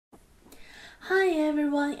Hi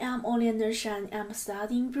everyone, I'm Oleander Shan. I'm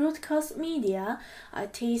studying broadcast media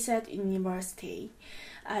at TSET University.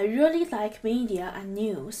 I really like media and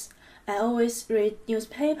news. I always read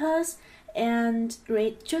newspapers and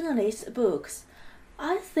read journalist books.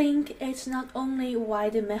 I think it's not only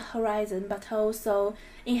widen my horizon but also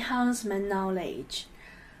enhance my knowledge.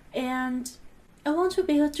 And I want to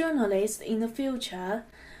be a journalist in the future.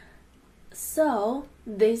 So,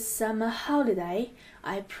 this summer holiday,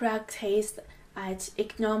 I practiced at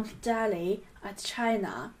Economic Daily at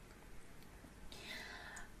China.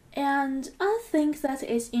 And I think that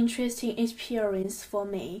is interesting experience for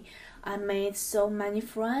me. I made so many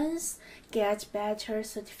friends, get better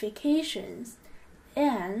certifications,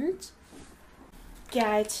 and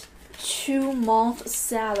get 2 months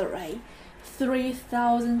salary,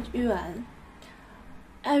 3,000 yuan.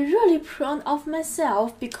 I'm really proud of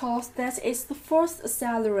myself because that is the first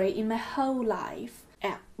salary in my whole life.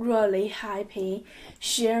 I'm really happy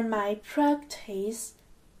share my practice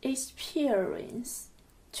experience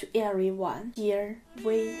to everyone. Here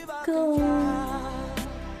we go.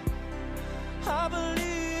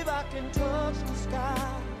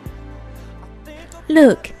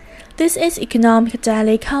 Look, this is Economic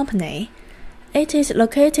Daily Company. It is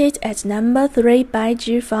located at number 3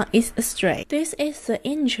 Baiji Fang East Street. This is the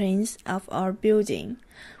entrance of our building.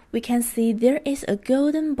 We can see there is a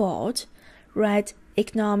golden board, read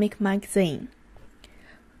Economic Magazine.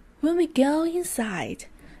 When we go inside,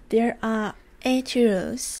 there are 8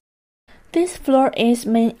 rows. This floor is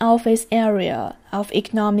main office area of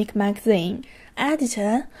Economic Magazine,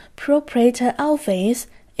 editor, proprietor office,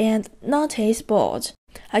 and notice board.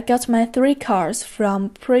 I got my 3 cards from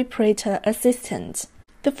proprietor assistant.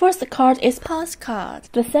 The first card is pass card.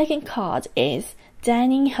 The second card is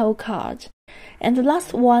dining hall card. And the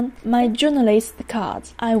last one, my journalist card.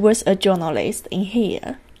 I was a journalist in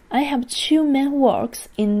here. I have 2 main works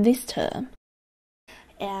in this term.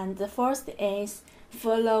 And the first is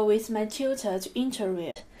follow with my tutor to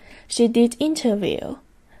interview. She did interview.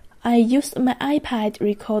 I used my iPad to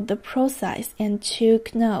record the process and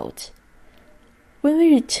took note. When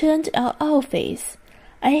we returned to our office,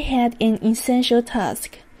 I had an essential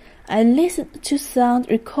task. I listened to sound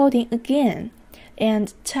recording again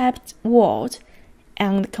and typed word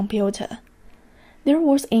on the computer. There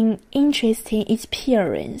was an interesting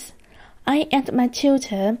experience. I and my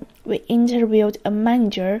tutor, we interviewed a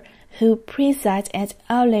manager who presides at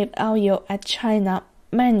Olive Oil at China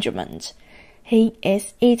Management. He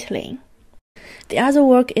is Italian. The other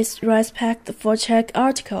work is respect for check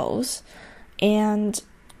articles and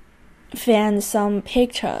find some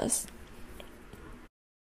pictures.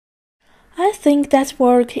 I think that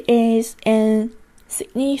work is a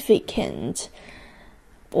significant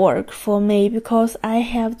work for me because I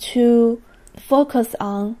have to focus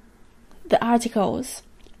on the articles.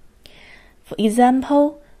 For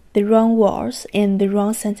example, the wrong words and the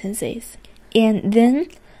wrong sentences. And then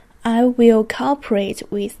I will cooperate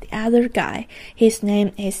with the other guy. His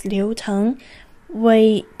name is Liu Teng.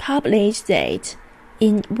 We published it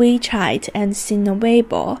in WeChat and Sina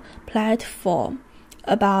Weibo platform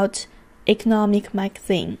about Economic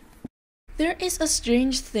Magazine. There is a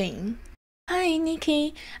strange thing. Hi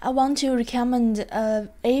Nikki, I want to recommend an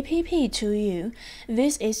app to you.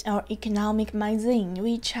 This is our Economic Magazine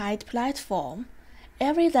WeChat platform.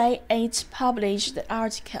 Every day it publishes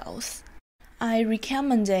articles. I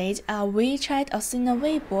recommended a WeChat or Sina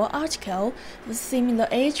Weibo article with similar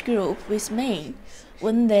age group with me.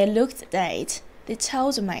 When they looked at it, they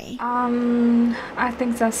told me, I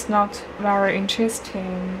think that's not very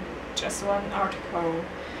interesting. Just one article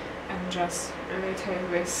and just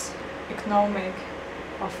related with economic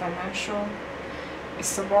or financial. It's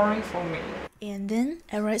so boring for me. And then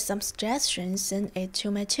I wrote some suggestions and sent it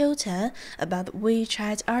to my tutor about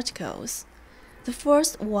WeChat articles. The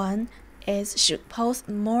first one is should post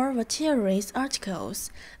more materialist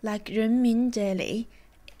articles like Renmin Daily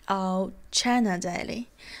or China Daily.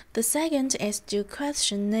 The second is do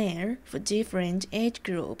questionnaire for different age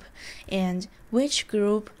group and which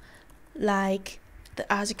group like the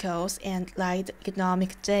articles and like the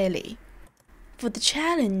Economic Daily. For the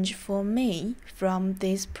challenge for me from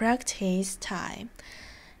this practice time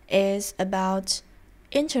is about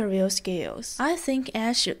interview skills. I think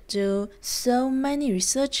I should do so many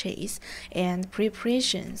researches and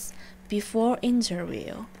preparations before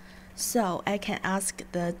interview, so I can ask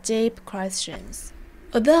the deep questions.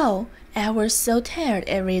 Although I was so tired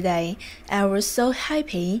every day, I was so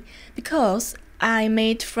happy because I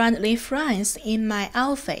made friendly friends in my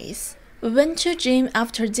office. We went to gym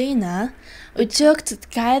after dinner. We talked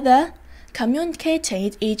together,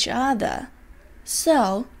 communicated each other.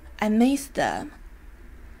 So I miss them.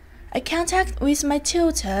 I contacted with my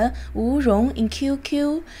tutor Wu Rong in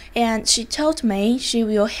QQ, and she told me she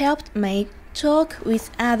will help me talk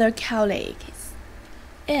with other colleagues.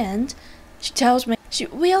 And she told me she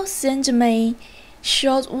will send me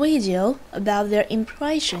short video about their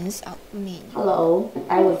impressions of me. Hello,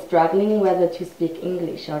 I was struggling whether to speak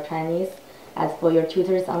English or Chinese as for your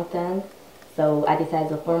tutor's understand, so I decided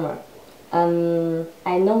the former.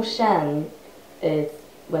 I know Shan is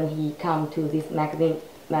when he come to this magazine.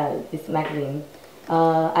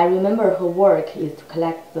 I remember her work is to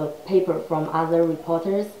collect the paper from other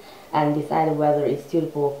reporters and decide whether it's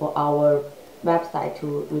suitable for our website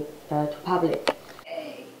to publish.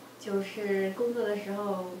 就是工作的时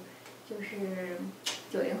候，就是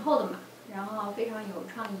90后的嘛，然后非常有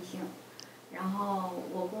创意性。然后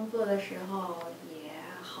我工作的时候也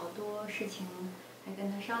好多事情还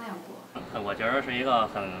跟他商量过。我觉得是一个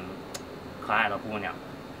很可爱的姑娘，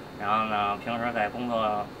然后呢，平时在工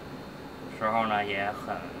作时候呢也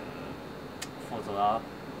很负责，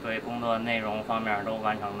对工作内容方面都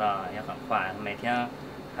完成的也很快。每天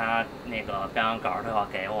她那个编完稿都要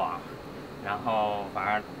给我，然后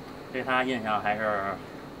反正对她印象还是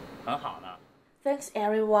很好的。Thanks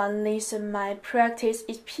everyone listen my practice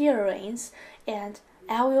experience, and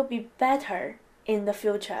I will be better in the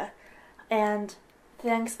future. And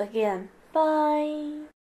thanks again. Bye.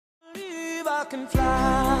 I can fly.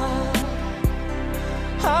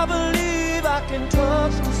 I believe I can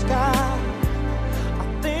touch the sky.